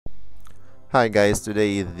Hi guys,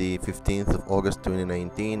 today is the 15th of August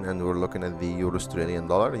 2019 and we're looking at the Euro Australian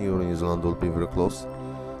dollar. Euro New Zealand will be very close.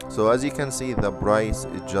 So as you can see, the price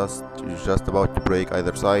is just about to break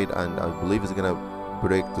either side, and I believe it's gonna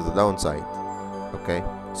break to the downside. Okay,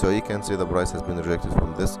 so you can see the price has been rejected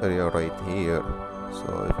from this area right here.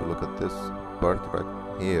 So if you look at this part right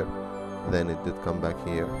here, then it did come back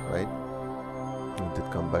here, right? It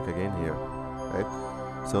did come back again here, right?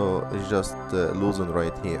 So it's just losing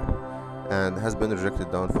right here, and has been rejected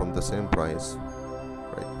down from the same price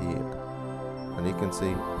right here. And you can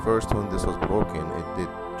see first when this was broken, it did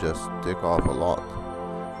just take off a lot,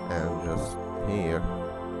 and just here,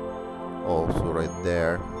 also right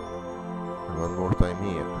there, and one more time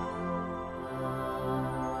here.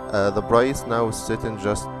 The price now is sitting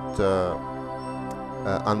just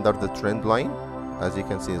under the trend line, as you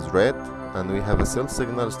can see is red, and we have a sell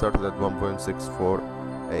signal started at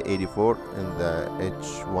 1.6484 in the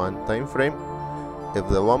H1 time frame. If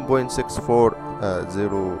the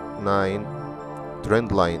 1.6409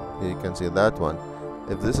 trend line, you can see that one,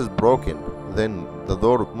 if this is broken, then the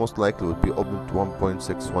door most likely would be open to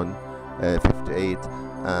 1.6158,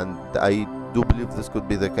 and I do believe this could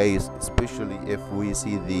be the case, especially if we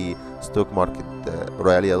see the stock market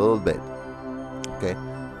rally a little bit. Okay,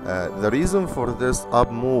 the reason for this up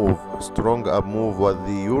move, strong up move, was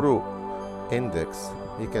the euro index.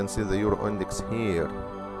 You can see the euro index here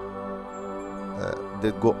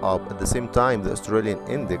did go up. At the same time, the Australian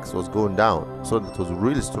index was going down, so that was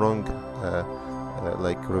really strong,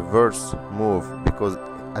 like reverse move, because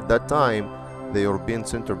at that time the European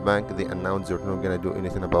Central Bank, they announced they're not gonna do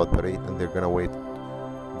anything about the rate, and they're gonna wait.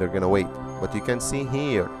 But you can see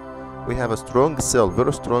here we have a strong sell,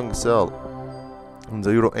 very strong sell in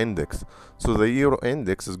the euro index. So the euro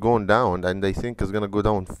index is going down, and I think it's gonna go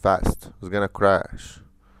down fast. It's gonna crash.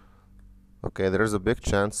 Okay, there is a big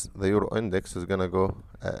chance the euro index is gonna go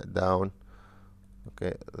down.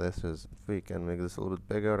 Okay, this is, if we can make this a little bit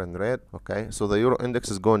bigger and red. Okay, so the euro index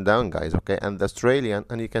is going down, guys. Okay, and the Australian,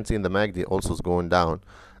 and you can see in the MACD also is going down,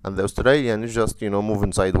 and the Australian is just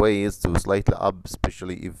moving sideways to slightly up,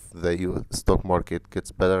 especially if the stock market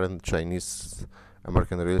gets better and the Chinese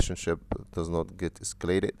American relationship does not get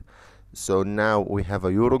escalated. So now we have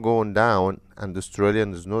a euro going down, and the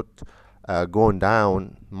Australian is not going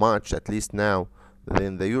down much, at least now.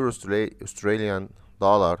 Then the euro Australian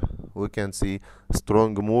dollar, we can see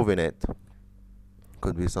strong move in it.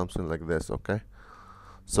 Could be something like this. Okay,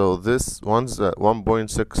 so this once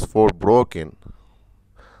 1.64 broken,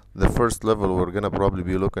 the first level we're gonna probably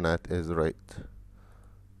be looking at is right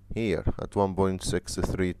here at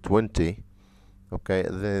 1.6320. okay,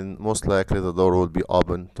 then most likely the door will be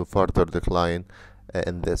open to further decline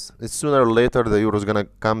in this. It's sooner or later the euro is gonna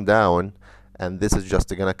come down, and this is just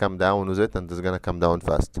gonna come down with it, and it's gonna come down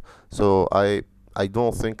fast. So I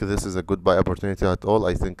don't think this is a good buy opportunity at all.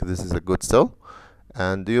 I think this is a good sell,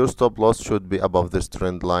 and your stop loss should be above this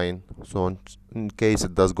trend line, so in case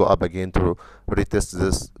it does go up again, to retest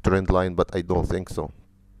this trend line, but I don't think so.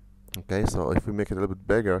 Okay, so if we make it a little bit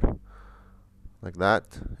bigger like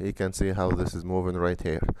that, you can see how this is moving right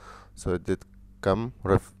here. So it did come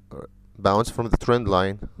bounce from the trend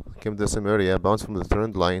line, came to the same area, bounce from the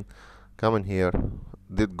trend line, come in here,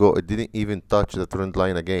 did go, it didn't even touch the trend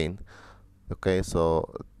line again. Okay,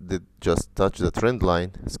 so did just touch the trend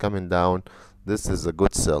line, it's coming down. This is a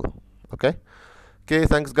good sell. Okay,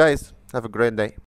 thanks guys, have a great day.